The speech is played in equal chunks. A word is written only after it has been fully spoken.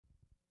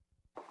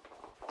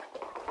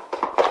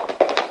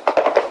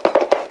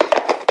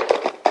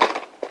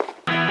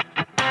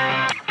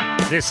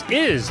This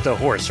is the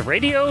Horse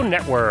Radio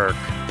Network.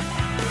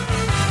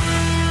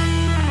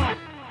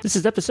 This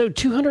is episode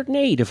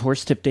 208 of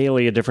Horse Tip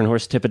Daily, a different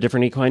horse tip, a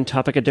different equine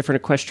topic, a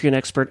different equestrian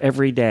expert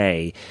every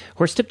day.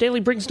 Horse Tip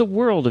Daily brings the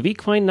world of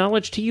equine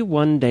knowledge to you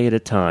one day at a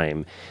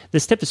time.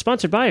 This tip is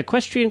sponsored by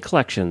Equestrian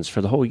Collections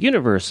for the whole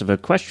universe of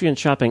equestrian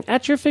shopping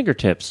at your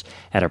fingertips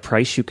at a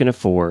price you can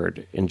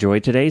afford. Enjoy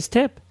today's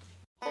tip.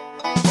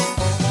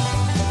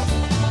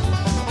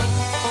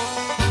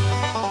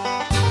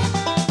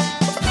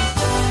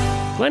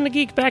 Glenn the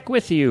Geek back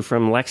with you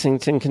from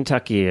Lexington,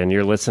 Kentucky, and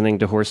you're listening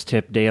to Horse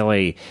Tip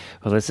Daily.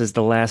 Well, this is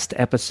the last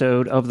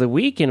episode of the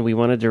week, and we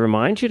wanted to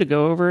remind you to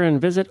go over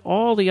and visit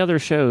all the other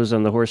shows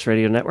on the Horse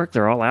Radio Network.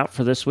 They're all out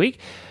for this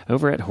week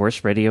over at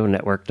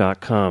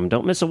horseradionetwork.com.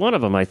 Don't miss a one of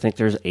them. I think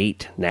there's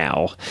 8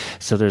 now.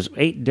 So there's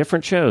 8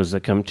 different shows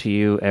that come to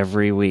you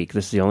every week.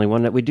 This is the only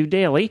one that we do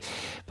daily,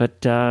 but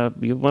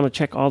you want to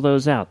check all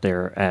those out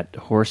there at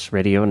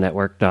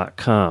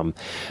horseradionetwork.com.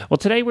 Well,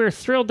 today we're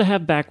thrilled to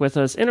have back with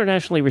us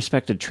internationally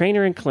respected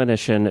trainer and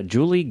clinician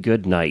Julie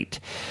Goodnight.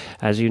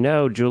 As you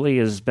know, Julie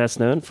is best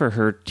known for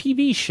her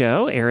TV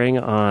show airing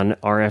on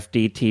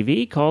RFD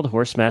TV called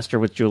Horse Master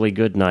with Julie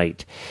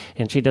Goodnight.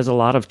 And she does a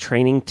lot of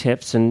training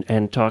tips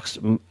and talks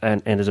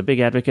and is a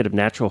big advocate of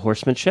natural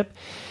horsemanship.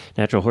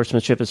 Natural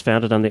horsemanship is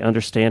founded on the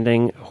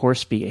understanding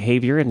horse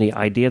behavior and the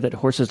idea that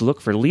horses look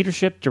for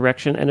leadership,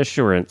 direction, and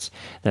assurance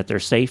that they're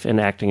safe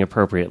and acting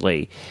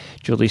appropriately.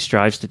 Julie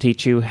strives to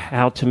teach you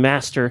how to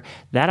master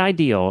that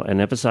ideal and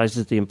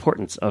emphasizes the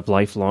importance of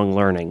lifelong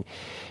learning.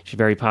 She's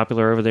very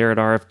popular over there at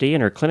RFD,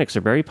 and her clinics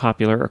are very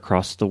popular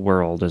across the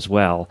world as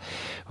well.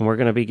 And we're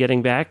going to be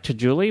getting back to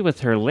Julie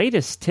with her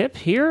latest tip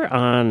here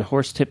on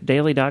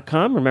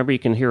horsetipdaily.com. Remember, you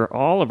can hear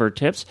all of her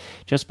tips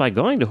just by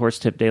going to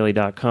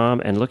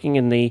horsetipdaily.com and looking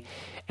in the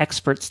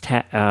experts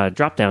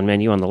drop-down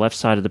menu on the left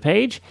side of the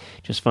page.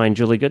 Just find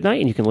Julie Goodnight,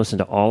 and you can listen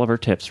to all of her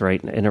tips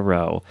right in a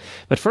row.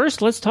 But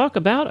first, let's talk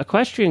about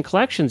Equestrian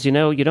Collections. You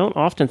know, you don't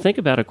often think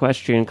about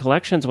Equestrian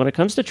Collections when it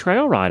comes to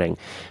trail riding,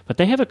 but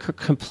they have a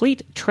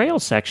complete trail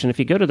section. If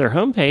you go to their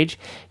homepage,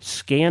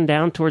 scan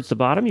down towards the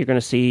bottom, you're going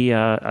to see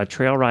a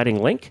trail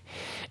riding link.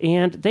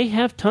 And they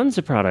have tons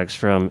of products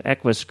from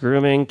Equus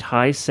Grooming,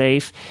 Tie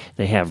Safe.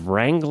 They have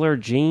Wrangler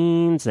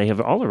jeans. They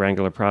have all the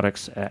Wrangler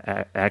products,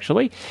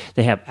 actually.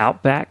 They have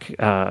Outback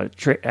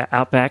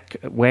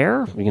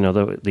Wear, you know,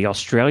 the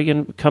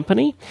Australian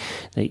company.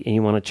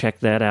 You want to check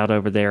that out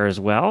over there as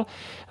well.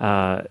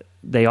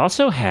 They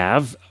also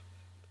have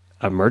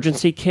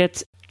emergency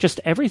kits,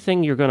 just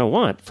everything you're going to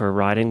want for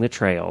riding the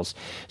trails.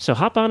 So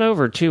hop on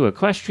over to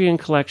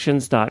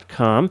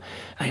equestriancollections.com.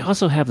 I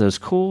also have those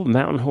cool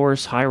mountain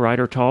horse high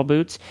rider tall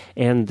boots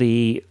and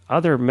the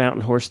other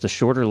mountain horse, the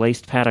shorter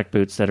laced paddock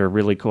boots that are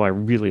really cool. I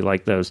really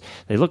like those.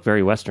 They look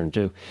very Western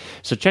too.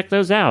 So check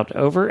those out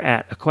over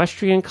at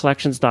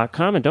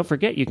equestriancollections.com. And don't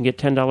forget, you can get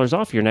 $10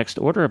 off your next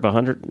order of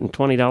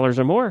 $120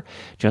 or more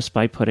just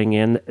by putting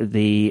in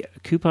the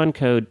coupon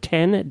code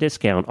 10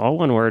 discount, all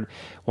one word,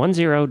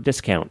 10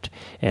 discount.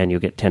 And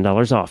you'll get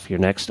 $10 off your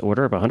next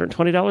order of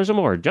 $120 or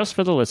more just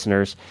for the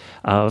listeners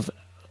of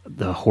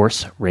the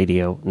Horse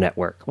Radio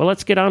Network. Well,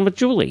 let's get on with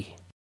Julie.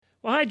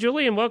 Well, hi,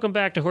 Julie, and welcome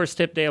back to Horse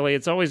Tip Daily.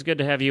 It's always good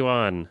to have you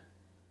on.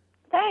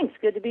 Thanks.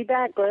 Good to be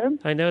back, Glenn.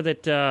 I know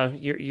that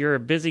you're a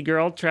busy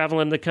girl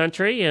traveling the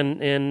country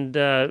and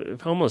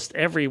almost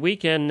every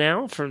weekend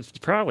now, for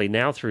probably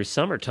now through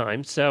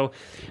summertime. So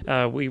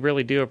we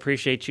really do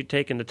appreciate you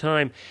taking the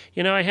time.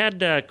 You know, I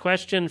had a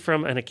question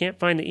from, and I can't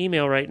find the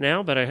email right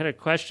now, but I had a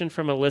question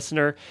from a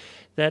listener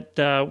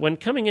that when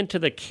coming into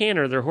the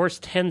canter, their horse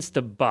tends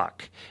to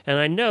buck. And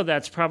I know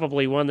that's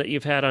probably one that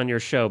you've had on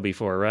your show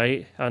before,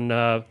 right? On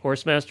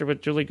Horse Master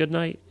with Julie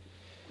Goodnight?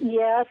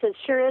 Yes, it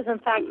sure is. In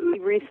fact, we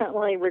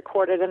recently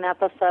recorded an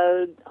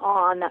episode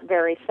on that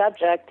very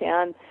subject,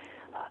 and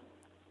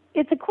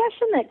it's a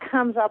question that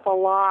comes up a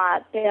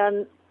lot.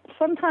 And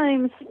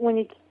sometimes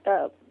when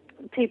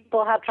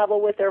people have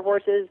trouble with their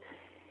horses,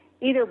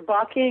 either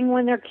bucking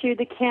when they're cued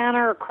to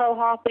canter or crow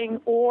hopping,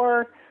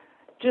 or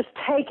just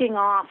taking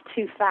off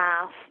too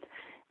fast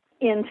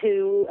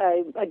into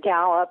a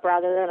gallop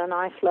rather than a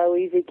nice, slow,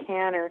 easy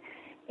canter.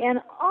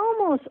 And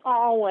almost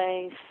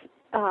always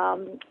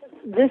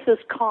this is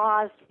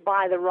caused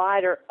by the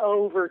rider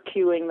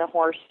over-cueing the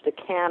horse to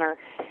canter.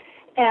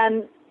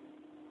 And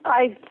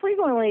I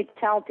frequently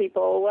tell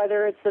people,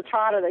 whether it's the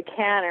trot or the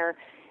canter,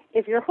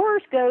 if your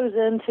horse goes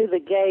into the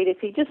gate, if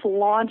he just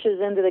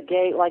launches into the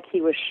gate like he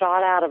was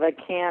shot out of a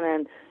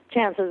cannon,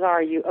 chances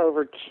are you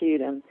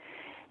over-cued him.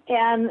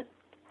 And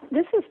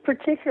this is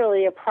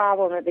particularly a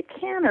problem at the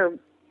canter,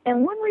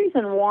 and one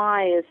reason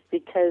why is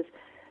because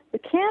the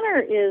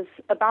canter is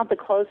about the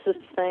closest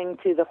thing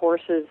to the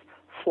horse's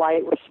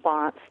flight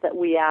response that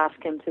we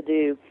ask him to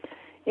do.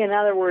 In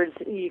other words,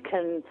 you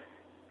can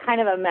kind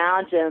of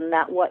imagine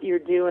that what you're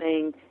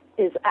doing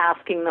is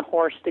asking the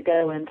horse to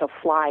go into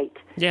flight.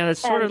 Yeah, it's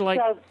sort of like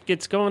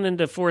it's going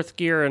into fourth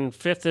gear and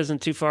fifth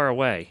isn't too far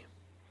away.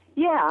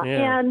 Yeah.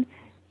 And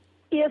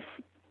if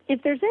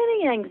there's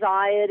any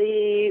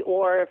anxiety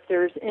or if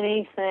there's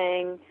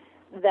anything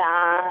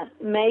that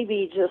may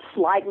be just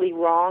slightly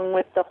wrong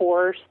with the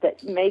horse,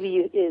 that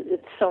maybe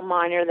it's so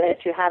minor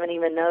that you haven't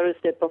even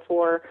noticed it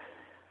before.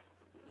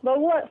 But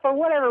for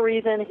whatever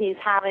reason, he's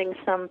having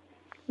some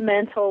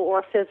mental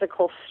or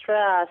physical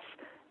stress,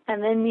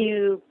 and then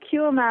you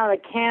cue him out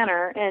of the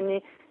canter,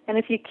 and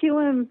if you cue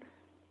him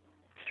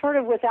sort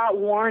of without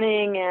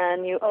warning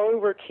and you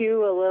over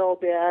cue a little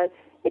bit,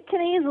 it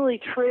can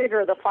easily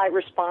trigger the fight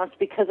response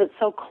because it's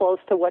so close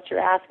to what you're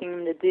asking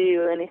him to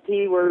do. And if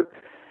he were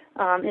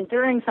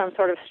enduring some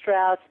sort of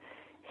stress,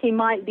 he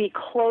might be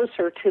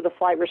closer to the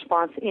flight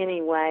response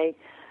anyway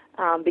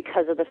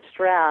because of the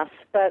stress.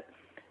 But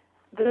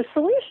the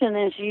solution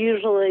is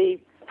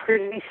usually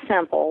pretty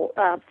simple.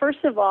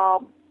 First of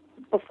all,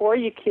 before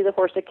you cue the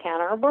horse a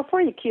canter, or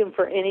before you cue him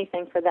for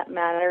anything for that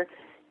matter,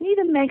 you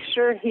need to make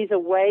sure he's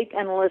awake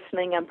and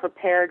listening and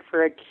prepared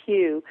for a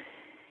cue.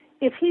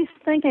 If he's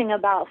thinking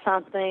about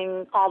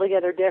something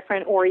altogether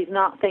different, or he's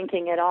not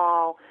thinking at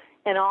all,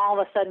 and all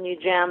of a sudden you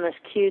jam this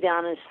cue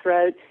down his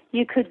throat,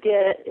 you could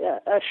get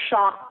a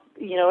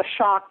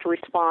shocked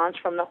response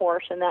from the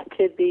horse, and that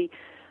could be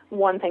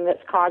one thing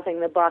that's causing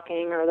the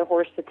bucking or the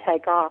horse to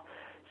take off.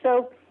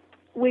 So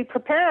we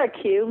prepare a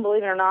cue.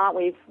 Believe it or not,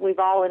 we've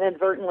all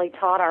inadvertently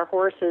taught our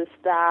horses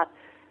that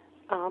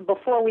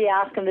before we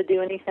ask them to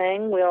do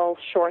anything, we'll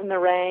shorten the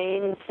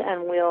reins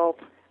and we'll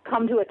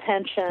come to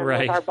attention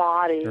with our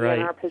body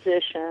and our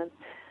position.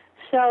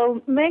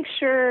 So make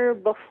sure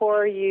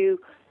before you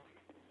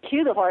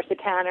cue the horse a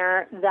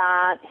canter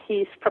that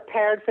he's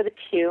prepared for the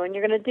cue, and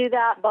you're going to do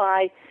that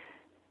by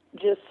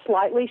just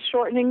slightly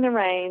shortening the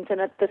reins and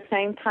at the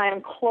same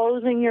time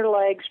closing your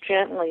legs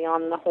gently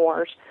on the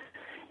horse.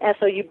 And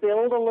so you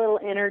build a little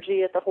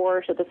energy at the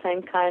horse at the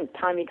same time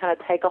you kind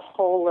of take a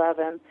hold of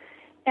him.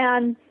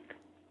 And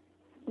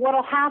what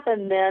will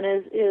happen then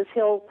is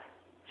he'll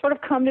sort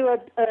of come to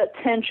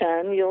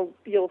attention. You'll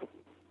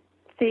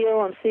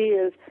feel and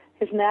see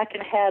his neck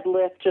and head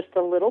lift just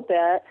a little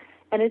bit,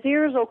 and his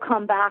ears will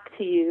come back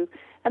to you.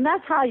 And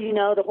that's how you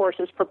know the horse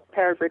is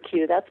prepared for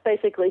cue. That's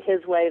basically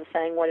his way of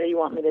saying, what do you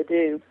want me to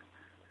do?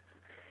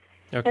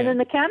 Okay. And then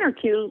the canter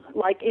cue,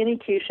 like any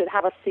cue, should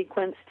have a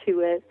sequence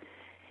to it.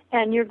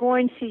 And you're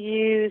going to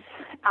use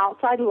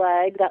outside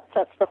leg. That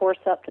sets the horse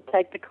up to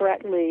take the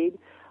correct lead.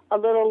 A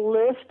little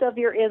lift of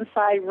your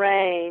inside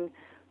rein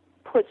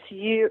puts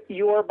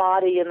your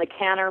body in the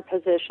canter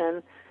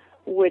position,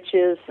 which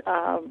is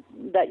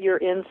that your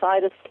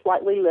inside is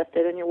slightly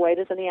lifted and your weight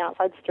is in the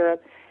outside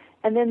stirrup.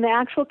 And then the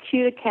actual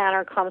cue to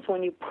canter comes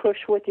when you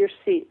push with your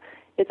seat.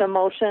 It's a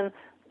motion,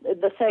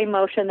 the same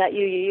motion that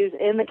you use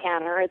in the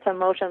canter. It's a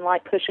motion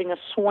like pushing a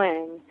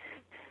swing.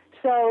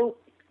 So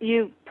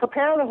you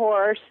prepare the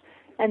horse,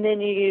 and then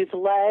you use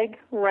leg,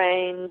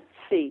 rein,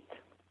 seat.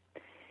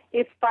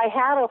 If I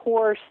had a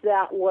horse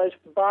that was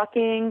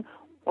bucking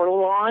or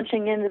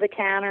launching into the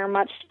canter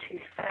much too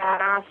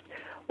fast,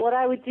 what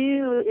I would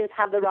do is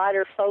have the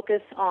rider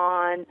focus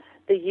on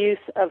the use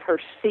of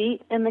her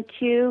seat in the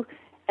cue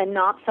and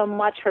not so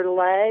much her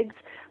legs.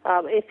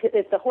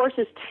 If the horse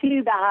is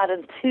too bad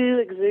and too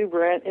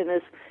exuberant in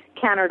his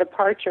canter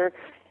departure,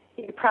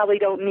 you probably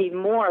don't need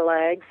more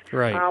legs.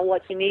 Right.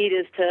 What you need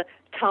is to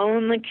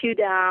tone the cue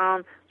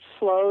down,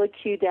 slow the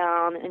cue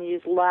down, and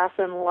use less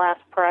and less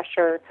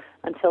pressure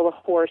until the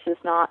horse is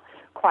not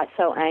quite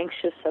so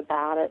anxious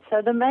about it.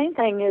 So the main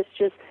thing is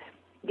just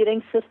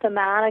getting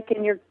systematic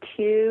in your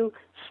cue,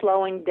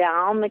 slowing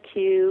down the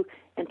cue,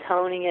 and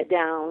toning it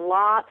down.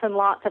 Lots and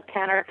lots of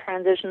canter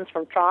transitions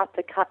from trot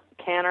to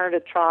canter to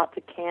trot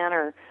to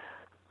canter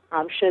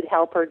should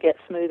help her get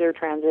smoother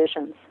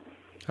transitions.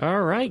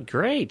 All right,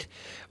 great.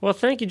 Well,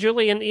 thank you,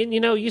 Julie. And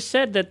you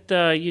said that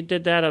you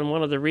did that on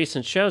one of the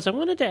recent shows. I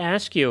wanted to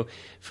ask you,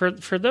 for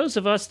those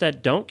of us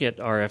that don't get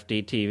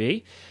RFD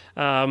TV,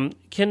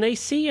 can they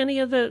see any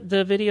of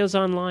the videos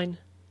online?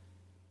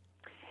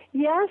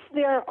 Yes,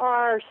 there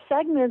are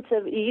segments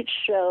of each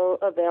show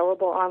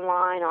available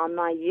online on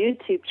my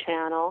YouTube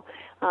channel.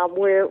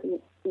 We're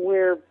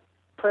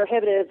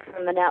prohibited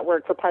from the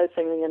network for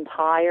posting the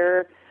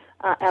entire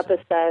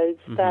episodes,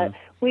 but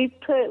we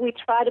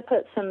try to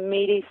put some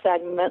meaty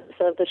segments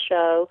of the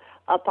show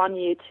up on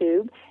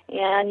YouTube,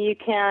 and you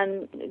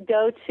can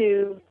go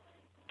to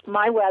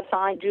my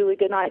website,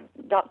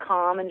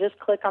 juliegoodnight.com, and just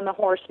click on the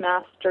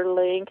Horsemaster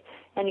link,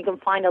 and you can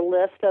find a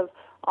list of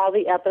all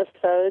the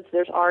episodes.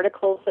 There's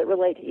articles that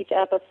relate to each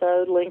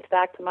episode linked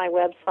back to my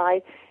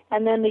website,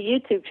 and then the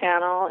YouTube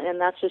channel,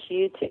 and that's just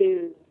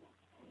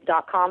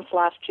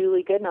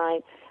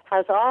youtube.com/juliegoodnight,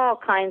 has all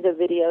kinds of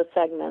video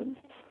segments.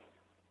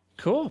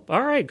 Cool.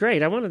 All right,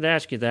 great. I wanted to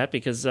ask you that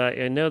because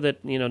I know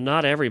that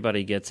not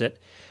everybody gets it.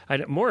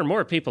 More and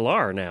more people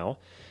are now,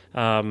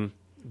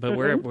 but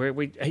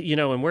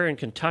we're in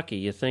Kentucky.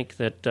 You think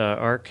that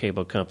our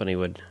cable company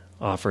would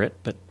offer it,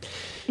 but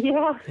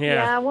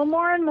yeah. Well,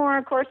 more and more,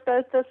 of course,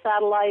 both the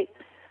satellite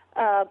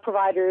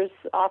providers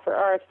offer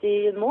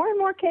RFD, and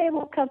more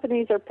cable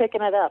companies are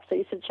picking it up. So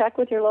you should check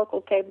with your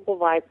local cable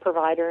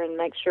provider and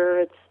make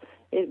sure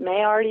it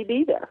may already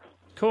be there.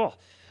 Cool.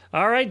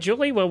 All right,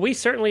 Julie. Well, we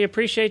certainly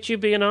appreciate you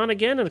being on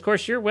again. And, of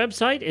course, your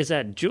website is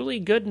at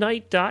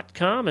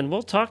juliegoodnight.com, and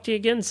we'll talk to you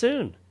again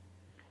soon.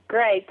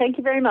 Great. Thank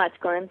you very much,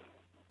 Glenn.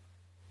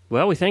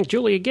 Well, we thank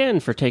Julie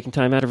again for taking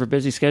time out of her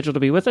busy schedule to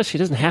be with us. She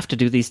doesn't have to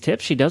do these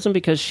tips. She does them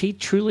because she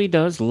truly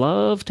does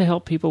love to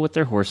help people with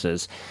their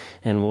horses.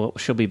 And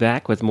she'll be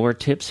back with more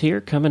tips here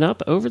coming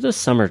up over the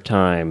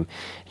summertime.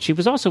 She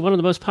was also one of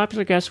the most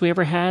popular guests we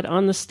ever had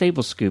on the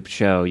Stable Scoop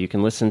show. You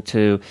can listen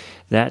to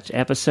that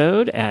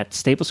episode at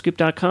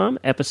stablescoop.com,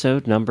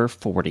 episode number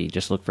 40.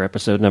 Just look for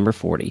episode number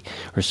 40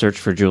 or search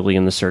for Julie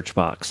in the search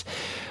box.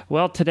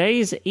 Well,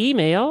 today's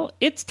email,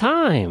 it's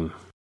time.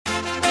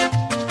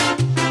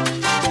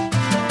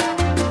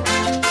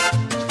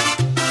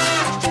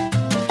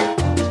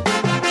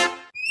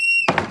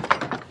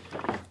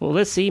 Well,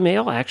 this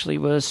email actually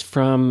was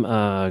from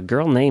a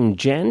girl named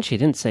Jen. She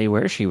didn't say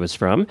where she was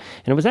from.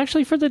 And it was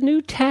actually for the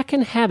new Tack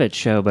and Habit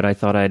show, but I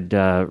thought I'd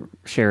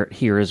share it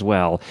here as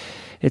well.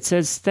 It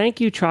says,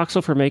 "Thank you,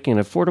 Troxel, for making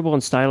an affordable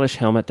and stylish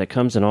helmet that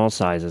comes in all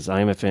sizes.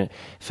 I am a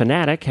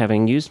fanatic,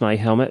 having used my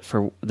helmet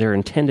for their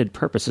intended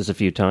purposes a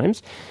few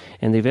times,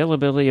 and the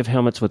availability of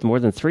helmets with more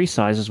than 3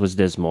 sizes was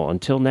dismal.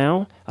 Until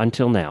now.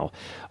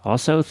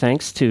 Also,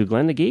 thanks to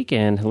Glenn the Geek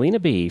and Helena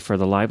B. for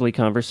the lively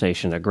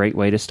conversation. A great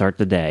way to start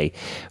the day."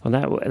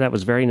 Well, that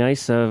was very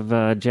nice of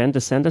Jen to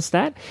send us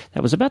that.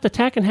 That was about the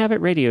Tack and Habit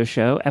radio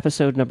show,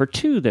 episode number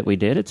 2 that we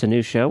did. It's a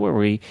new show where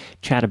we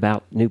chat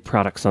about new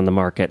products on the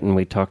market, and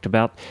we talked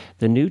about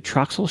the new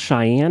Troxel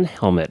Cheyenne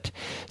helmet.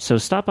 So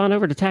stop on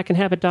over to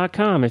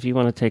tackandhabit.com if you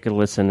want to take a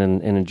listen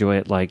and enjoy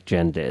it like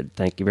Jen did.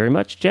 Thank you very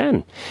much,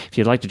 Jen. If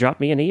you'd like to drop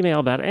me an email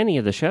about any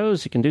of the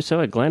shows, you can do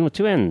so at Glenn with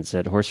 2 N's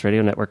at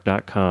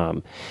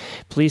horseradionetwork.com.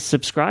 Please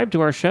subscribe to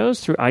our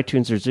shows through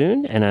iTunes or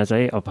Zune, and as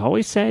I've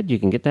always said, you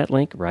can get that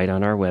link right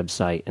on our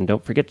website. And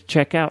don't forget to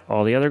check out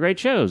all the other great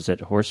shows at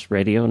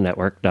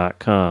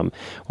horseradionetwork.com.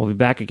 We'll be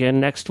back again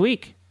next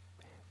week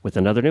with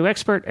another new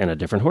expert and a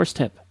different horse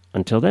tip.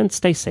 Until then,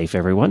 stay safe,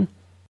 everyone.